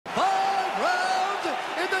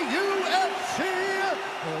the UFC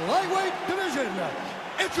lightweight division.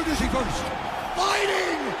 Introducing first,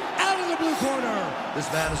 fighting out of the blue corner.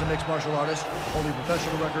 This man is a mixed martial artist, holding a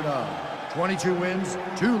professional record of 22 wins,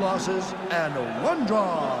 2 losses, and 1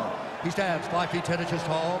 draw. He stands 5 feet 10 inches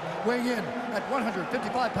tall, weighing in at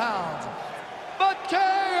 155 pounds.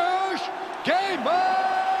 Mateusz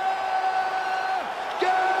Gamrot!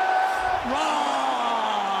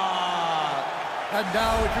 And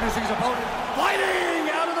now introducing his opponent, fighting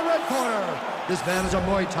out of the red corner. This man is a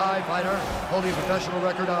Muay Thai fighter, holding a professional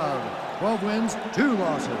record of 12 wins, 2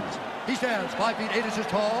 losses. He stands 5 feet 8 inches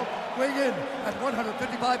tall, weighing in at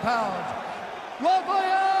 155 pounds.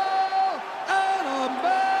 Rafael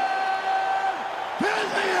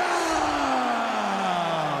Fiziev!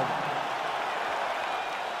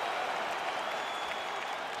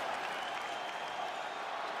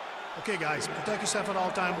 Okay, guys, protect yourself at all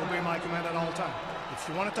time. Obey my command at all time. If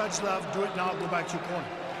you want to touch left, do it now. Go back to your corner.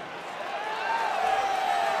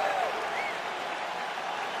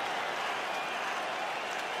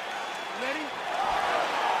 Ready?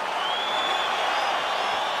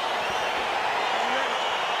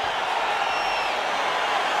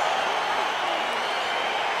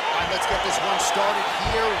 All right, let's get this one started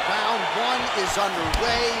here. Round 1 is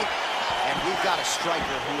underway. And we've got a striker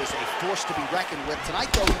who is a force to be reckoned with.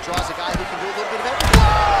 Tonight, though, he draws a guy who can do a little bit of everything.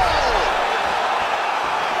 Whoa!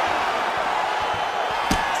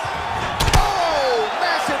 Oh,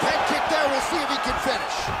 massive head kick there. We'll see if he can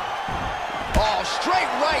finish. Oh, straight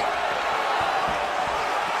right.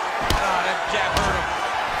 Ah, that jab hurt him.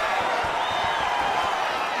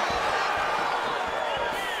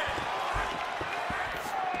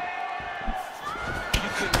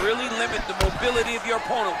 Really limit the mobility of your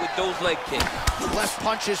opponent with those leg kicks. Left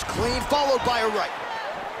punch is clean, followed by a right.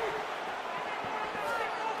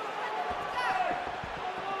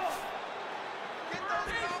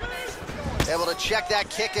 Able to check that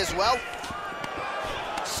kick as well.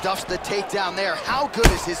 Stuffs the takedown there. How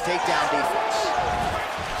good is his takedown defense?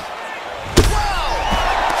 Wow!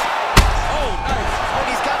 Oh, nice. And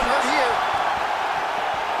he's got him hurt here.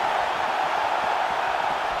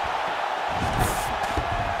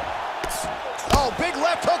 Oh, big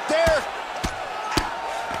left hook there.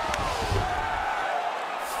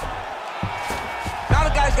 Now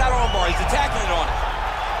the guy's got armbar. He's attacking it on it.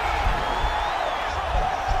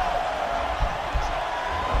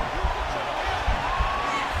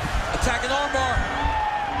 Attacking armbar.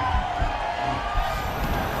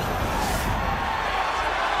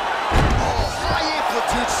 Oh, high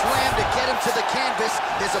amplitude slam to get him to the canvas.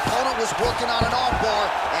 His opponent was working on an armbar,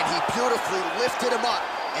 and he beautifully lifted him up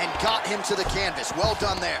and got him to the canvas. Well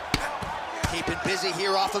done there. Keeping busy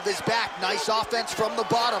here off of his back. Nice offense from the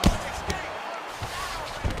bottom.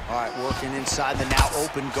 All right, working inside the now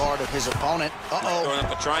open guard of his opponent. Uh-oh. Throwing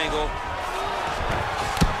up a triangle.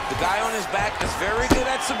 The guy on his back is very good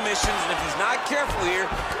at submissions, and if he's not careful here,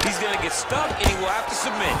 he's going to get stuck, and he will have to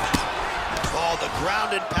submit. Oh, the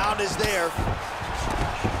ground and pound is there.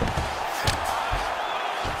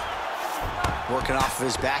 Working off of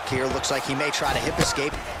his back here. Looks like he may try to hip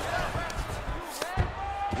escape.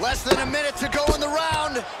 Less than a minute to go in the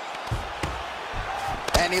round.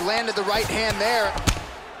 And he landed the right hand there.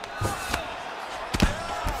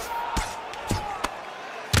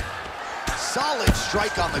 Solid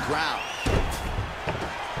strike on the ground.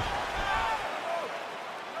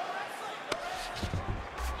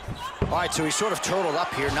 All right, so he's sort of turtled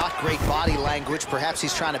up here. Not great body language. Perhaps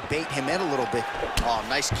he's trying to bait him in a little bit. Oh,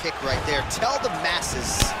 nice kick right there. Tell the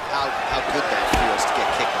masses how good that feels to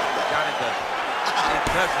get kicked like that. God, it doesn't. It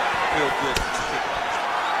doesn't feel good to kick.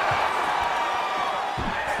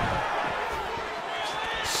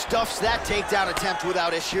 Stuffs that takedown attempt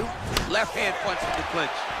without issue. Left hand punch in the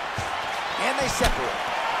clinch. And they separate.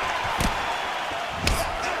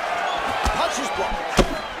 Punches blocked.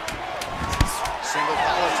 Single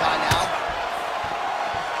collar tie now.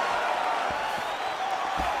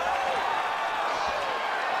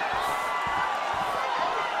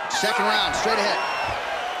 Second round, straight ahead.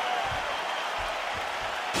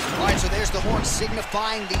 All right, so there's the horn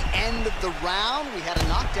signifying the end of the round. We had a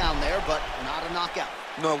knockdown there, but not a knockout.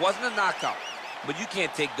 No, it wasn't a knockout, but you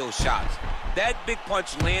can't take those shots. That big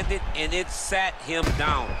punch landed, and it sat him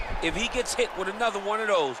down. If he gets hit with another one of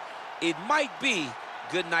those, it might be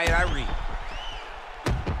good night, Irene.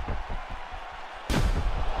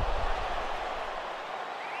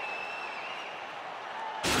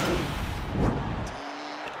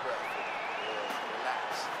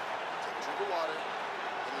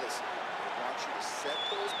 Set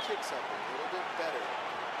those kicks up a little bit better.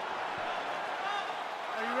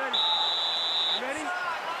 Are you ready? You ready?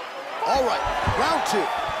 All right, round 2.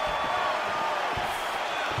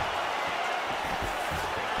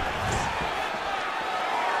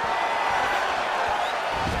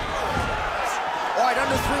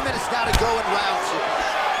 now to go in round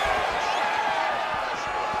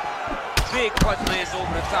 2. Big punch lands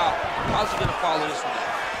over the top. How's he gonna follow this one?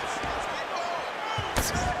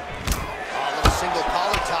 A little single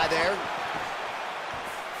collar tie there.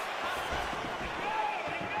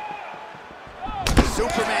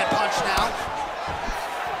 Superman punch now.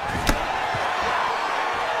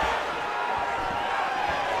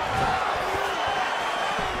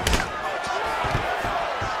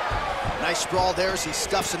 Nice sprawl there as he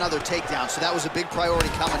stuffs another takedown. So that was a big priority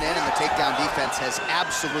coming in, and the takedown defense has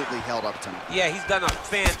absolutely held up tonight. Yeah, he's done a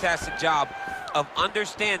fantastic job of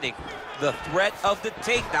understanding the threat of the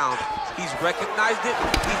takedown. He's recognized it,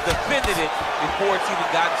 he's defended it before it's even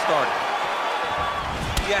gotten started.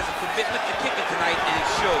 He has a commitment to kicking tonight, and it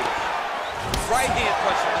shows. Right hand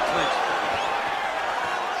punch from the clinch.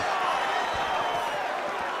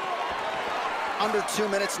 Under 2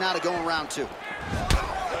 minutes now to go in round 2.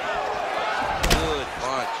 Good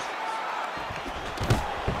punch.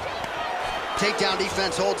 Takedown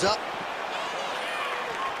defense holds up.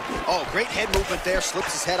 Oh, great head movement there.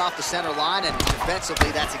 Slips his head off the center line, and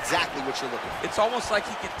defensively, that's exactly what you're looking for. It's almost like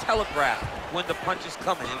he can telegraph when the punch is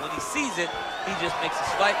coming, and when he sees it, he just makes a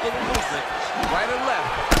slight little movement, right or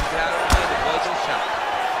left, to get out of the way to avoid those shots.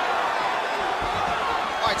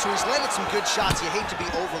 All right, so he's landed some good shots. You hate to be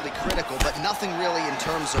overly critical, but nothing really in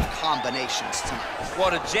terms of combinations tonight.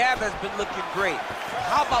 Well, the jab has been looking great.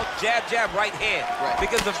 How about jab, jab, right hand? Right.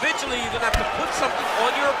 Because eventually you're going to have to put something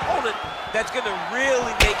on your opponent that's going to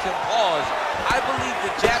really make him pause. I believe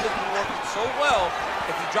the jab has been working so well,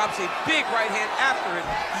 if he drops a big right hand after it,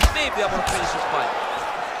 he may be able to finish his fight.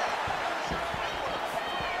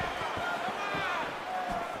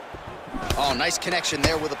 Oh, nice connection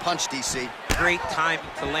there with a punch, DC. Great time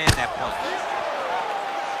to land that punch.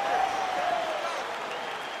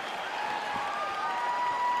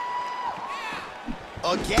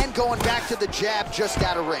 Again, going back to the jab just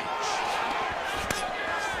out of range.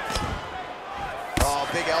 Oh,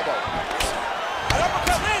 big elbow. An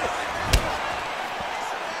uppercut landed.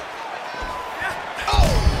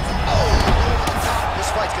 This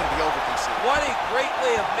fight's going to be over, DC. What a great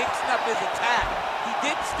way of mixing up his attack. He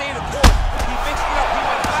didn't stay the course. He mixed it up. He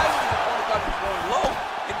went high when his opponent got him going low,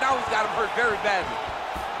 and now he's got him hurt very badly.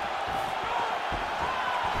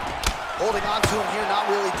 Holding on to him here, not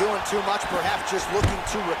really doing too much, perhaps just looking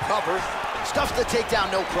to recover. Stuffs the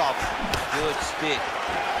takedown, no problem. Good stick.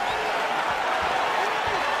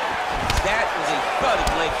 That was a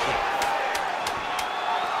thudding leg kick.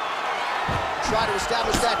 Try to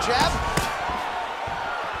establish that jab.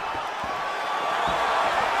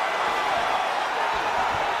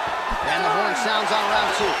 And the horn sounds on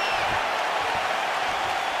round 2.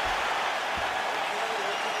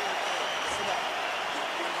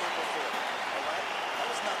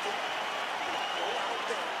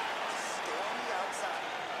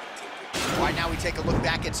 Right now we take a look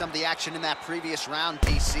back at some of the action in that previous round,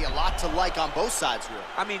 DC. A lot to like on both sides, really.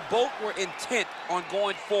 I mean, both were intent on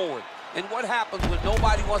going forward. And what happens when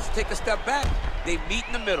nobody wants to take a step back? They meet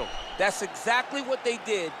in the middle. That's exactly what they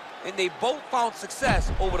did, and they both found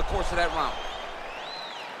success over the course of that round.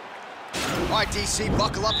 All right, DC,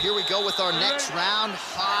 buckle up. Here we go with our next round.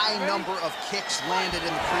 High number of kicks landed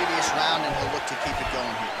in the previous round, and he'll look to keep it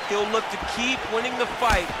going here. He'll look to keep winning the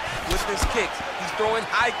fight with his kicks. He's throwing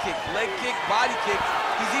high kicks, leg kick, body kick.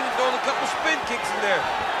 He's even throwing a couple spin kicks in there.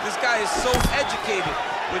 This guy is so educated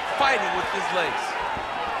with fighting with his legs.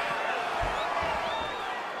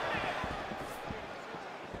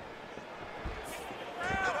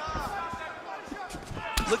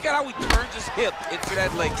 Look at how he turns his hip into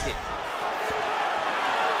that leg kick.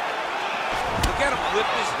 Look at him whip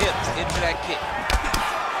his hips into that kick.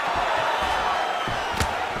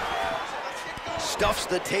 Stuffs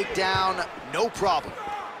the takedown, no problem.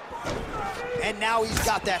 And now he's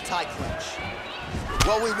got that tie clinch.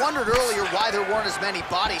 Well, we wondered earlier why there weren't as many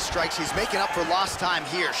body strikes. He's making up for lost time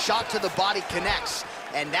here. Shot to the body connects,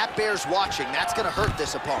 and that bears watching. That's going to hurt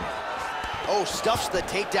this opponent. Oh, stuffs the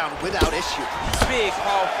takedown without issue. Big,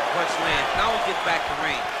 powerful punch land. Now he gets back to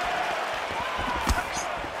range.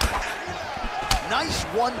 Nice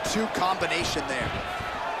 1-2 combination there.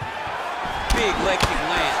 Big leg kick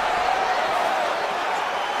land.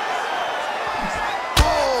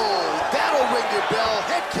 Oh, that'll ring your bell.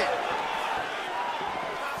 Head kick.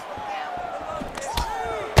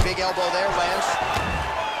 Big elbow there, lands.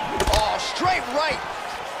 Oh, straight right.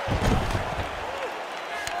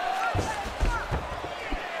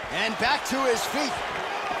 And back to his feet.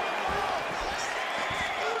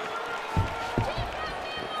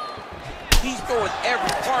 He's throwing every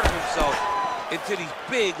part of himself into these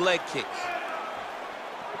big leg kicks.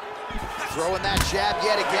 Throwing that jab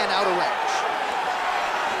yet again out of range.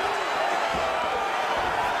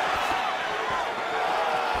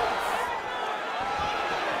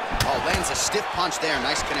 Oh, lands a stiff punch there.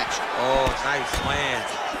 Nice connection. Oh, nice land.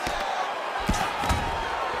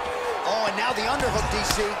 Oh, and now the underhook,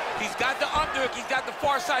 DC. He's got the underhook. He's got the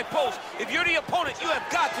far side post. If you're the opponent, you have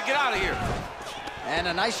got to get out of here. And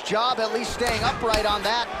a nice job at least staying upright on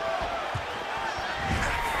that.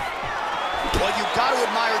 Well, you've got to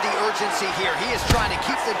admire the urgency here. He is trying to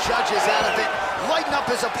keep the judges out of it, lighten up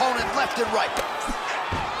his opponent left and right.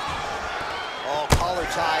 Oh, collar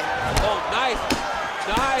tie. Oh, nice.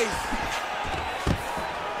 Nice.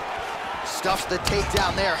 Stuffs the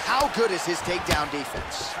takedown there. How good is his takedown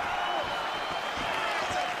defense?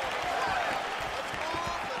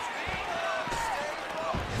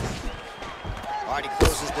 All right, he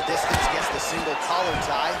closes the distance, gets the single collar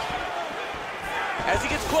tie. As he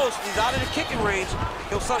gets close, he's out of the kicking range,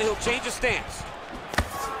 he'll change his stance.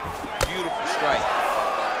 Beautiful strike.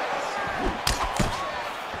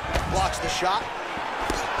 Blocks the shot.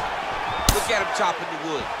 Look at him chopping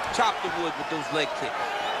the wood. Chop the wood with those leg kicks.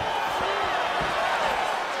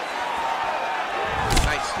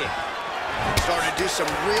 Nice kick. Starting to do some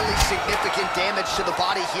really significant damage to the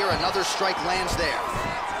body here. Another strike lands there.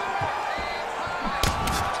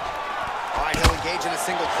 All right, he'll engage in a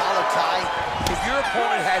single collar tie. If your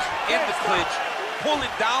opponent has you in the clinch, pulling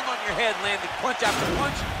down on your head, landing punch after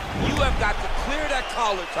punch, you have got to clear that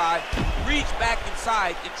collar tie, reach back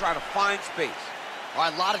inside, and try to find space. All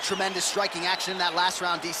right, a lot of tremendous striking action in that last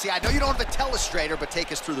round, DC. I know you don't have a telestrator, but take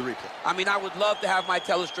us through the replay. I mean, I would love to have my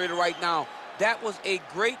telestrator right now. That was a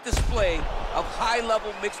great display of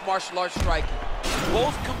high-level mixed martial arts striking.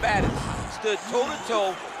 Both combatants stood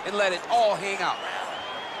toe-to-toe and let it all hang out.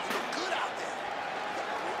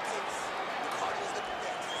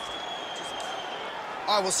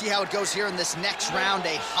 All right, we'll see how it goes here in this next round.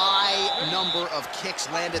 A high number of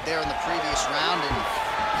kicks landed there in the previous round, and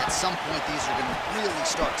at some point, these are going to really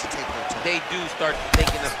start to take their toll. They do start to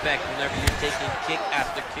take an effect whenever you're taking kick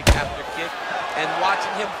after kick after kick, and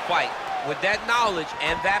watching him fight with that knowledge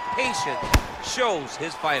and that patience shows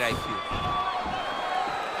his fight IQ.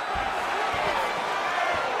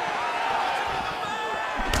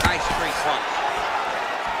 Nice straight punch.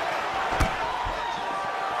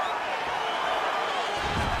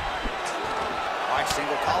 All right,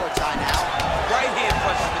 single collar tie now. Right hand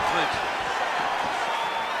punches the clinch.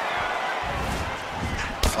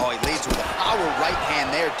 Oh, he leads with a power right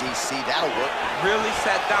hand there, DC. That'll work. Really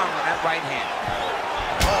sat down on that right hand.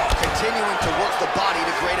 Oh, continuing to work the body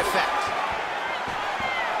to great effect.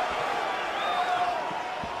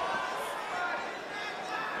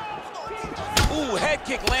 Ooh, head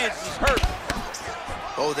kick lands, he's hurt.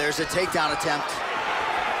 Oh, there's a takedown attempt.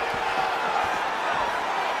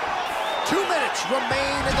 2 minutes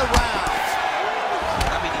remain in the round.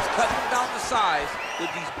 I mean, he's cutting him down the size with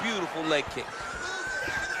these beautiful leg kicks.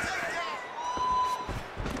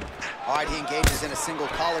 All right, he engages in a single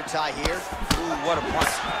collar tie here. Ooh, what a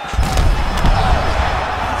punch.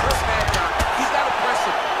 First man down. He's got to press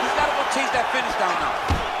him. He's got to go chase that finish down now.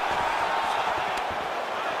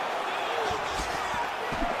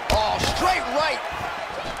 Oh, straight right.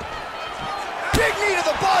 Big knee to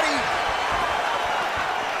the body.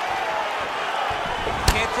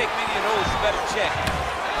 Can't take many of those. You better check.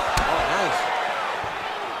 Oh, nice.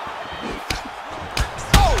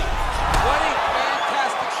 Oh, what a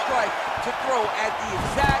fantastic strike to throw at the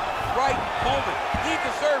exact right moment. He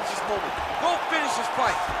deserves this moment. Go finish his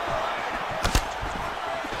fight.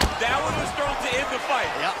 That one was thrown to end the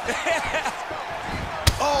fight. Yep.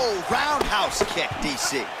 Oh, roundhouse kick,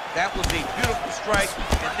 DC. That was a beautiful strike,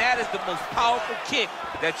 and that is the most powerful kick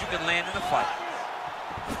that you can land in a fight.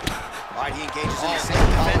 All right, he engages in the single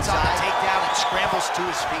collar tie. On the takedown and scrambles to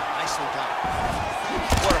his feet. Nicely done.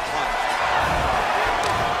 What a punch.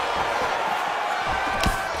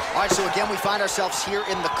 All right, so again, we find ourselves here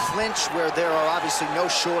in the clinch where there are obviously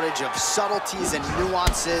no shortage of subtleties and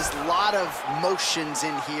nuances. A lot of motions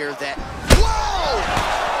in here that... Whoa!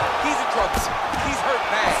 He's in trouble. He's hurt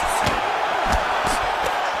bad.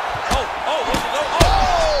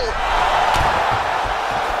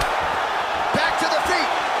 Back to the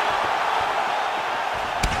feet.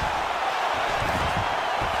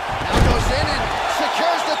 Now goes in and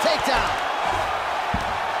secures the takedown.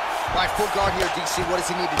 All right, full guard here, DC. What does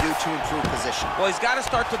he need to do to improve position? Well, he's got to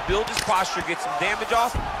start to build his posture, get some damage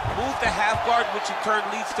off, move to half guard, which in turn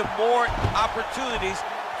leads to more opportunities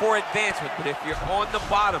for advancement. But if you're on the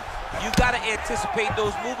bottom, you got to anticipate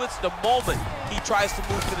those movements. The moment he tries to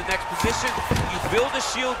move to the next position, you build a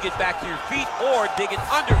shield, get back to your feet, or dig it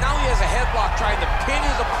under. Now he has a headlock trying to pin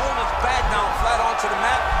his opponent's back down flat onto the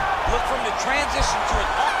mat. Look from the transition to an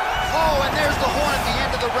arm. Oh, and there's the horn at the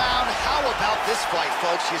end of the round. How about this fight,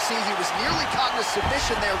 folks? You see, he was nearly caught in a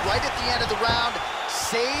submission there right at the end of the round.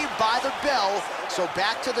 Saved by the bell. So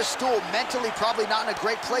back to the stool. Mentally probably not in a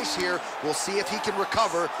great place here. We'll see if he can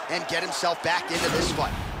recover and get himself back into this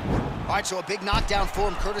fight. All right, so a big knockdown for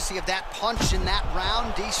him, courtesy of that punch in that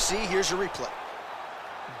round. DC, here's your replay.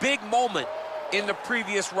 Big moment in the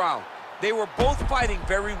previous round. They were both fighting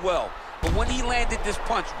very well. But when he landed this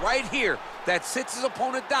punch right here that sits his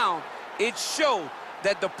opponent down, it showed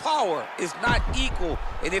that the power is not equal.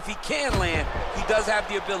 And if he can land, he does have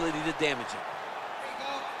the ability to damage him.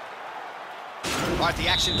 All right, the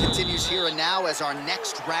action continues here and now as our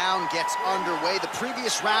next round gets underway. The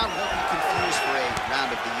previous round won't be confused for a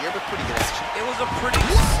round of the year, but pretty good action. It was a pretty...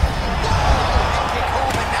 Kick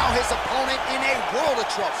home, and now his opponent in a world of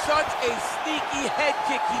trouble. Such a sneaky head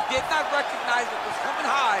kick. He did not recognize it was coming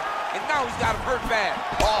high, and now he's got him hurt bad.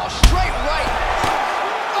 Oh, straight right.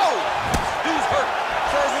 Oh! Dude's hurt.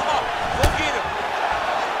 Serve him up. Go get him.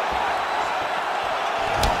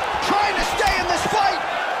 Trying to stay in this fight.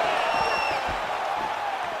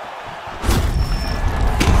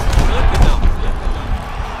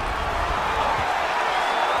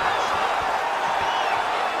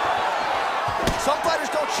 Some fighters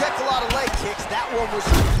don't check a lot of leg kicks. That one was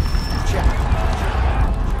checked.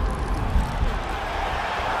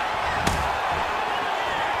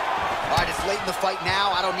 All right, it's late in the fight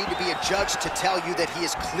now. I don't need to be a judge to tell you that he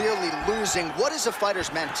is clearly losing. What is a fighter's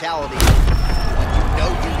mentality when you know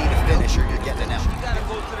you need a finish or you're getting an L? You got to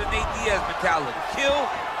go to the Nate Diaz mentality. Kill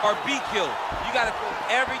or be killed. You got to throw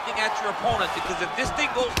everything at your opponent, because if this thing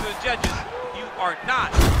goes to the judges, you are not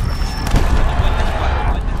going to win this fight.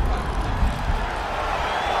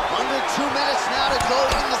 Under 2 minutes now to go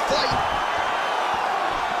in the fight.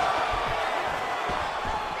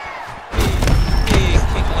 Big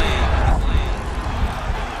kick land.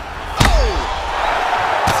 Oh!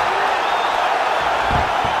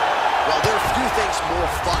 Well, there are few things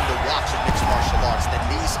more fun to watch in mixed martial arts than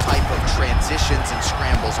these type of transitions and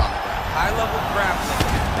scrambles on the ground. High-level grappling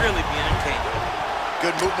can really be entertaining.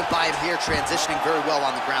 Good movement by him here, transitioning very well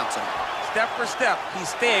on the ground tonight. Step for step, he's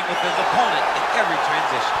staying with his opponent in every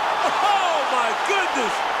transition. Oh, my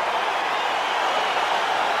goodness!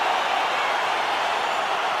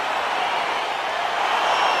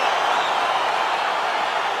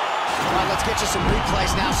 All right, let's get you some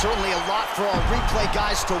replays now. Certainly a lot for our replay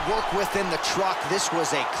guys to work with in the truck. This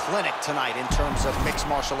was a clinic tonight in terms of mixed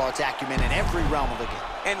martial arts acumen in every realm of the game.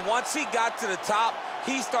 And once he got to the top,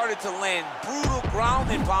 he started to land brutal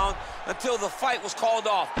ground and pound until the fight was called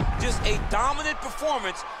off. Just a dominant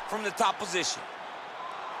performance from the top position.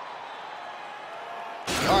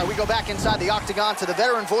 All right, we go back inside the octagon to the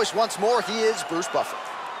veteran voice once more. He is Bruce Buffer.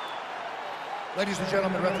 Ladies and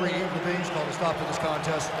gentlemen, referee Ian Levine's called a stop to this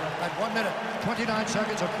contest at 1 minute, 29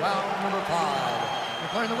 seconds of round number 5.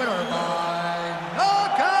 Declaring the winner by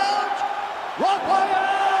knockout, Rafael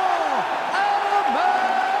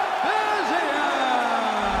Fiziev.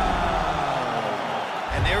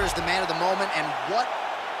 And there is the man of the moment, and what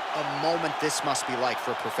a moment this must be like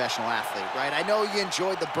for a professional athlete, right? I know you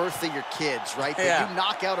enjoyed the birth of your kids, right? Yeah. But you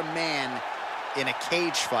knock out a man in a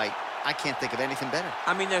cage fight, I can't think of anything better.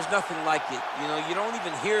 I mean, there's nothing like it. You know, you don't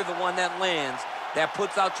even hear the one that lands, that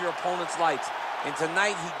puts out your opponent's lights. And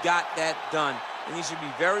tonight, he got that done. And he should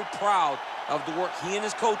be very proud of the work he and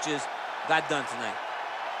his coaches got done tonight.